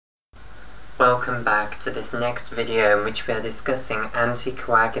Welcome back to this next video in which we are discussing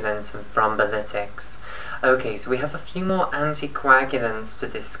anticoagulants and thrombolytics. Okay, so we have a few more anticoagulants to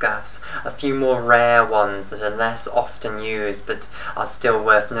discuss, a few more rare ones that are less often used but are still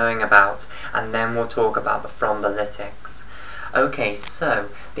worth knowing about, and then we'll talk about the thrombolytics. Okay, so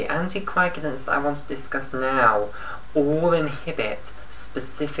the anticoagulants that I want to discuss now all inhibit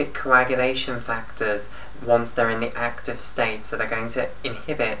specific coagulation factors once they're in the active state, so they're going to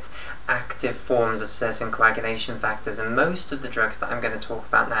inhibit active forms of certain coagulation factors, and most of the drugs that I'm going to talk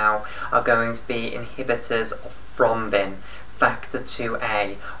about now are going to be inhibitors of thrombin, factor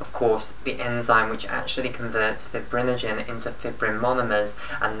 2A, of course the enzyme which actually converts fibrinogen into fibrin monomers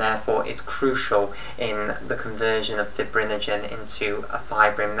and therefore is crucial in the conversion of fibrinogen into a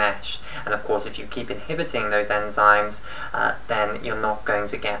fibrin mesh. And of course if you keep inhibiting those enzymes then you're not going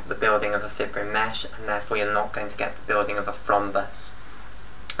to get the building of a fibrin mesh, and therefore you're not going to get the building of a thrombus.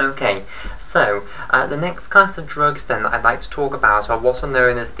 Okay, so the next class of drugs then that I'd like to talk about are what are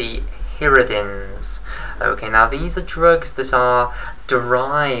known as the Harridans. Okay, now these are drugs that are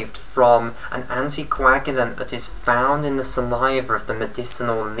derived from an anticoagulant that is found in the saliva of the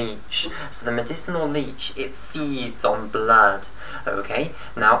medicinal leech. So the medicinal leech, it feeds on blood. Okay,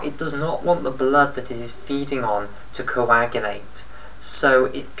 now it does not want the blood that it is feeding on to coagulate. So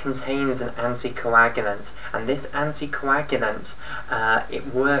it contains an anticoagulant, and this anticoagulant,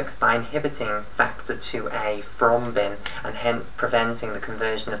 it works by inhibiting factor 2A, thrombin, and hence preventing the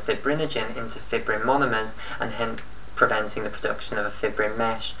conversion of fibrinogen into fibrin monomers, and hence preventing the production of a fibrin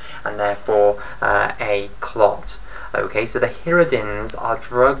mesh, and therefore a clot. Okay, so the Harridans are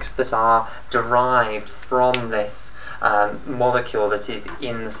drugs that are derived from this molecule that is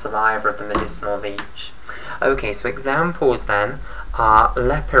in the saliva of the medicinal leech. Okay, so examples then are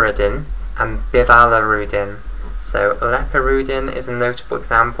lepiridin and bivalirudin. So lepiridin is a notable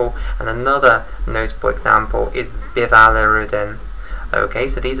example, and another notable example is bivalirudin. Okay,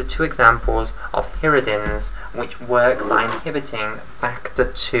 so these are two examples of Harridans which work by inhibiting factor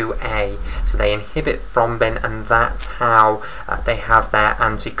 2A. So they inhibit thrombin, and that's how they have their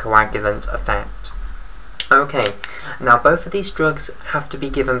anticoagulant effect. Okay, now both of these drugs have to be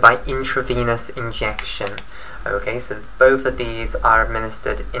given by intravenous injection. Okay, so both of these are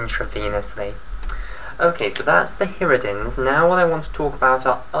administered intravenously. Okay, so that's the Harridans. Now what I want to talk about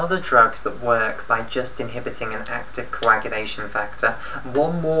are other drugs that work by just inhibiting an active coagulation factor.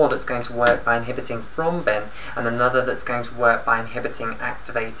 One more that's going to work by inhibiting thrombin, and another that's going to work by inhibiting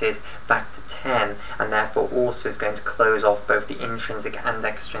activated factor 10, and therefore also is going to close off both the intrinsic and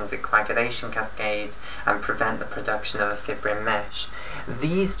extrinsic coagulation cascade and prevent the production of a fibrin mesh.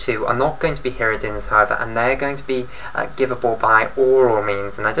 These two are not going to be Harridans, however, and they're going to be givable by oral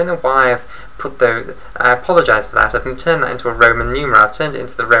means, and I don't know why I've put the... I apologise for that. I've turned that into a Roman numeral. I've turned it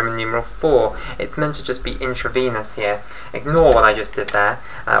into the Roman numeral 4. It's meant to just be intravenous here. Ignore what I just did there.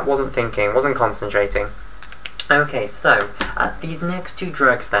 Wasn't thinking, wasn't concentrating. Okay, so these next two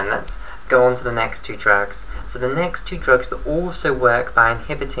drugs then, let's go on to the next two drugs. So the next two drugs that also work by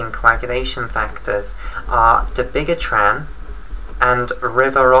inhibiting coagulation factors are dabigatran and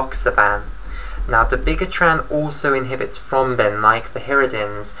Rivaroxaban. Now, dabigatran also inhibits thrombin like the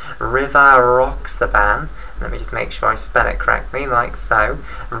Harridans. Rivaroxaban, let me just make sure I spell it correctly, like so.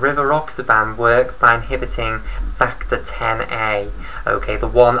 Rivaroxaban works by inhibiting factor 10A, okay, the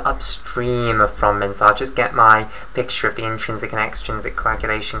one upstream of thrombin. So I'll just get my picture of the intrinsic and extrinsic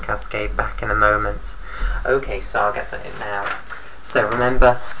coagulation cascade back in a moment. Okay, so I'll get that in now. So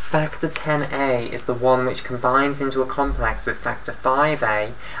remember, factor 10A is the one which combines into a complex with factor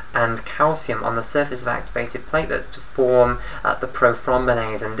 5A and calcium on the surface of activated platelets to form the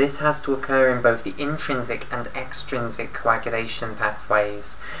prothrombinase, and this has to occur in both the intrinsic and extrinsic coagulation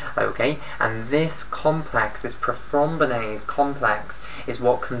pathways. Okay, and this complex, this prothrombinase complex, is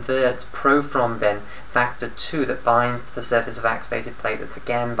what converts prothrombin, factor 2 that binds to the surface of activated platelets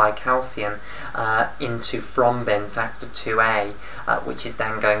again by calcium, into thrombin, factor 2A, which is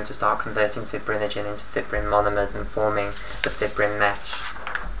then going to start converting fibrinogen into fibrin monomers and forming the fibrin mesh.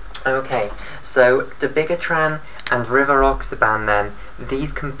 Okay, so dabigatran and Rivaroxaban then,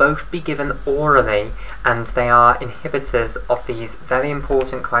 these can both be given orally, and they are inhibitors of these very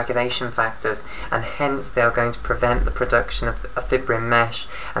important coagulation factors, and hence they are going to prevent the production of a fibrin mesh,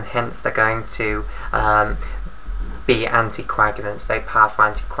 and hence they're going to be anticoagulants, very powerful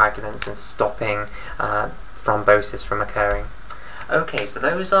anticoagulants, and stopping thrombosis from occurring. Okay, so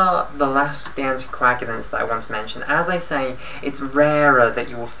those are the last of the anticoagulants that I want to mention. As I say, it's rarer that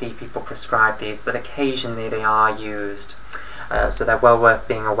you will see people prescribe these, but occasionally they are used, so they're well worth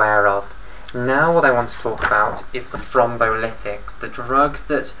being aware of. Now what I want to talk about is the thrombolytics, the drugs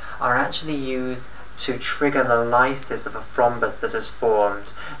that are actually used to trigger the lysis of a thrombus that has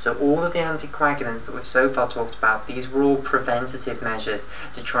formed. So all of the anticoagulants that we've so far talked about, these were all preventative measures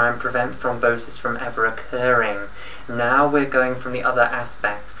to try and prevent thrombosis from ever occurring. Now we're going from the other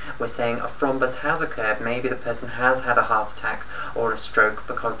aspect. We're saying a thrombus has occurred, maybe the person has had a heart attack or a stroke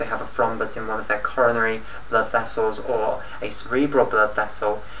because they have a thrombus in one of their coronary blood vessels or a cerebral blood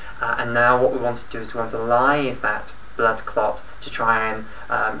vessel, and now what we want to do is we want to lyse that blood clot to try and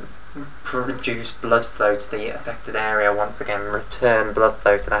produce blood flow to the affected area once again, return blood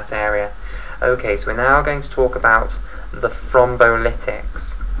flow to that area. Okay, so we're now going to talk about the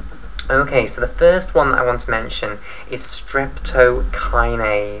thrombolytics. Okay, so the first one that I want to mention is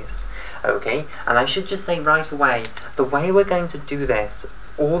streptokinase. Okay, and I should just say right away, the way we're going to do this,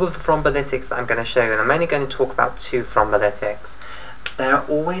 all of the thrombolytics that I'm going to show you, and I'm only going to talk about 2 thrombolytics, they're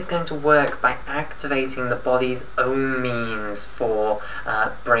always going to work by activating the body's own means for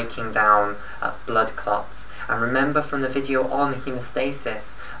breaking down blood clots. And remember from the video on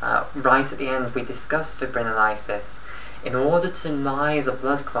hemostasis, right at the end we discussed fibrinolysis. In order to lyse a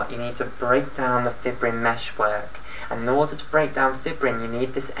blood clot, you need to break down the fibrin meshwork. And in order to break down fibrin, you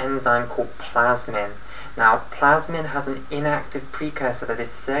need this enzyme called plasmin. Now, plasmin has an inactive precursor that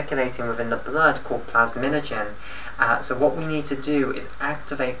is circulating within the blood called plasminogen. So what we need to do is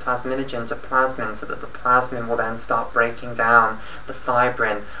activate plasminogen to plasmin so that the plasmin will then start breaking down the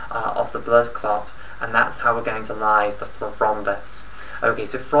fibrin of the blood clot, and that's how we're going to lyse the thrombus. Okay,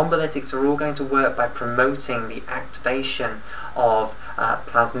 so thrombolytics are all going to work by promoting the activation of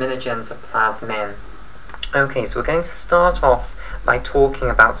plasminogen to plasmin. Okay, so we're going to start off by talking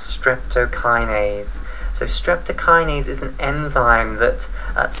about streptokinase. So streptokinase is an enzyme that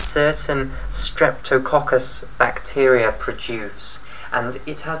certain streptococcus bacteria produce, and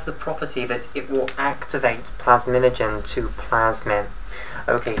it has the property that it will activate plasminogen to plasmin.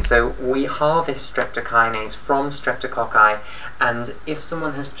 Okay, so we harvest streptokinase from streptococci, and if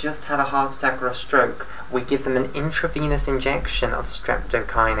someone has just had a heart attack or a stroke, we give them an intravenous injection of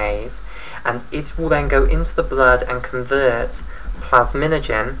streptokinase, and it will then go into the blood and convert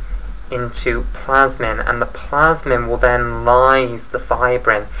plasminogen into plasmin, and the plasmin will then lyse the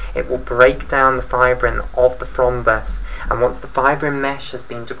fibrin. It will break down the fibrin of the thrombus, and once the fibrin mesh has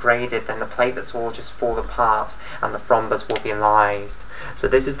been degraded, then the platelets will just fall apart and the thrombus will be lysed. So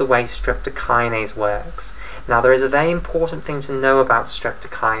this is the way streptokinase works. Now there is a very important thing to know about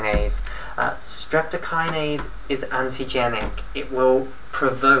streptokinase. Streptokinase is antigenic. It will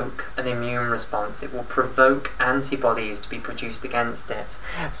provoke an immune response. It will provoke antibodies to be produced against it.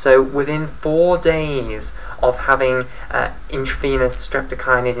 So within 4 days of having intravenous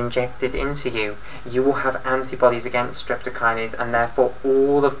streptokinase injected into you, you will have antibodies against streptokinase, and therefore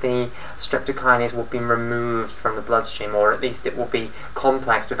all of the streptokinase will be removed from the bloodstream, or at least it will be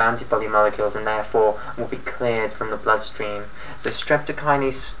complexed with antibody molecules and therefore will be cleared from the bloodstream. So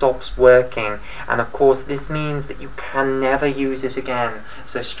streptokinase stops working, and of course this means that you can never use it again.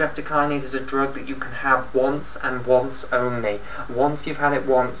 So streptokinase is a drug that you can have once and once only. Once you've had it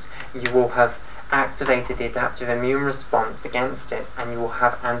once, you will have activated the adaptive immune response against it, and you will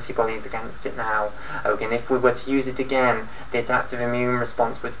have antibodies against it now. Okay, and if we were to use it again, the adaptive immune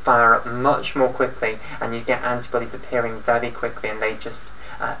response would fire up much more quickly, and you'd get antibodies appearing very quickly, and they just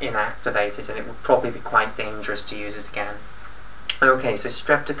inactivate it, and it would probably be quite dangerous to use it again. Okay, so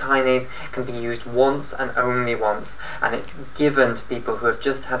streptokinase can be used once and only once, and it's given to people who have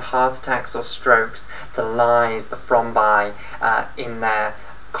just had heart attacks or strokes to lyse the thrombi in their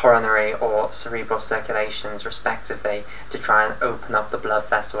coronary or cerebral circulations respectively, to try and open up the blood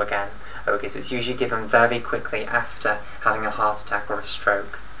vessel again. Okay, so it's usually given very quickly after having a heart attack or a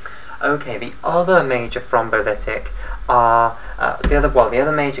stroke. Okay, the other major thrombolytic are the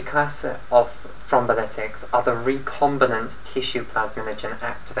other major class of thrombolytics are the recombinant tissue plasminogen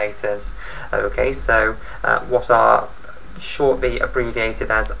activators. Okay, so what are shortly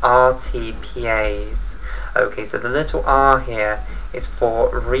abbreviated as RTPAs. Okay, so the little r here is for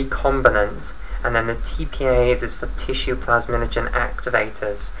recombinant, and then the TPAs is for tissue plasminogen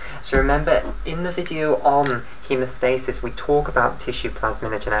activators. So remember, in the video on hemostasis, we talk about tissue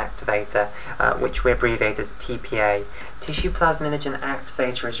plasminogen activator, which we abbreviate as TPA. Tissue plasminogen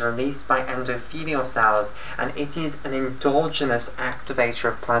activator is released by endothelial cells, and it is an endogenous activator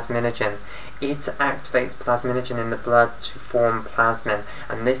of plasminogen. It activates plasminogen in the blood to form plasmin,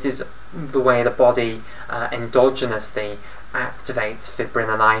 and this is the way the body endogenously activates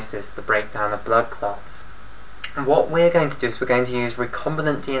fibrinolysis, the breakdown of blood clots. And what we're going to do is we're going to use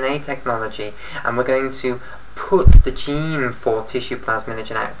recombinant DNA technology, and we're going to put the gene for tissue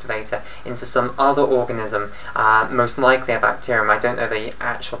plasminogen activator into some other organism, most likely a bacterium. I don't know the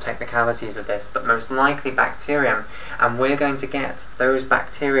actual technicalities of this, but most likely bacterium, and we're going to get those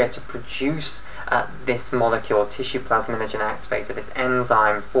bacteria to produce this molecule, tissue plasminogen activator, this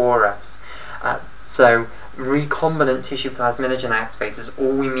enzyme for us. So recombinant tissue plasminogen activators,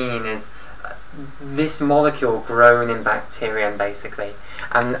 all we mean is this molecule grown in bacterium, basically.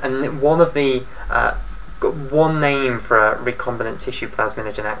 And one name for a recombinant tissue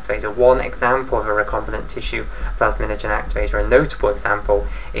plasminogen activator, one example of a recombinant tissue plasminogen activator, a notable example,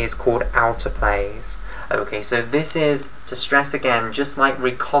 is called alteplase. Okay, so this is, to stress again, just like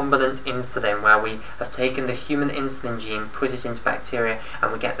recombinant insulin, where we have taken the human insulin gene, put it into bacteria,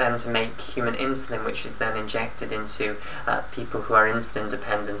 and we get them to make human insulin, which is then injected into people who are insulin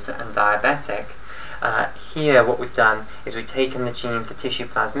dependent and diabetic. Here what we've done is we've taken the gene for tissue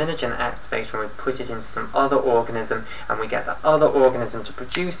plasminogen activator and we've put it into some other organism, and we get the other organism to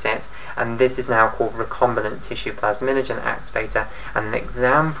produce it, and this is now called recombinant tissue plasminogen activator, and an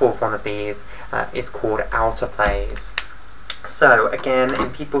example of one of these is called alteplase. So, again,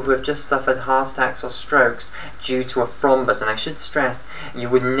 in people who have just suffered heart attacks or strokes due to a thrombus, and I should stress, you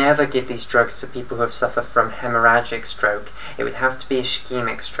would never give these drugs to people who have suffered from hemorrhagic stroke. It would have to be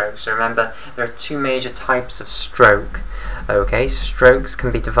ischemic stroke. So remember, there are two major types of stroke. Okay, strokes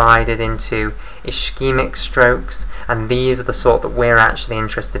can be divided into ischemic strokes, and these are the sort that we're actually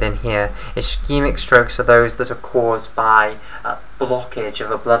interested in here. Ischemic strokes are those that are caused by blockage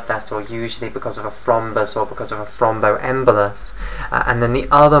of a blood vessel, usually because of a thrombus or because of a thromboembolus. And then the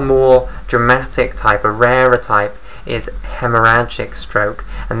other more dramatic type, a rarer type, is hemorrhagic stroke,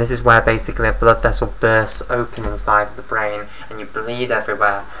 and this is where basically a blood vessel bursts open inside of the brain and you bleed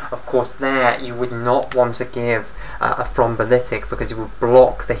everywhere. Of course there you would not want to give a thrombolytic, because you would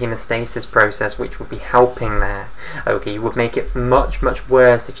block the hemostasis process which would be helping there. Okay, you would make it much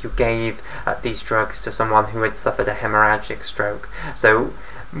worse if you gave these drugs to someone who had suffered a hemorrhagic stroke. So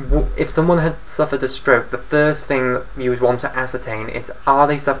if someone had suffered a stroke, the first thing that you would want to ascertain is, are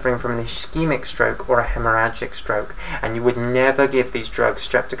they suffering from an ischemic stroke or a hemorrhagic stroke? And you would never give these drugs,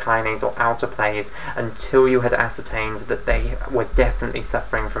 streptokinase or alteplase, until you had ascertained that they were definitely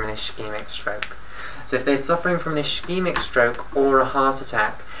suffering from an ischemic stroke. So if they're suffering from an ischemic stroke or a heart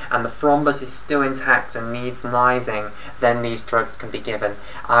attack, and the thrombus is still intact and needs lysing, then these drugs can be given,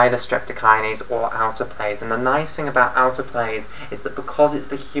 either streptokinase or alteplase. And the nice thing about alteplase is that because it's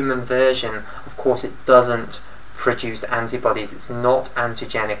the human version, of course it doesn't produce antibodies, it's not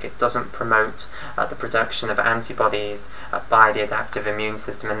antigenic, it doesn't promote the production of antibodies by the adaptive immune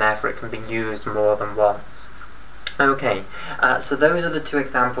system, and therefore it can be used more than once. Okay, so those are the two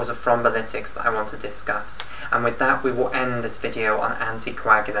examples of thrombolytics that I want to discuss, and with that we will end this video on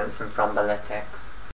anticoagulants and thrombolytics.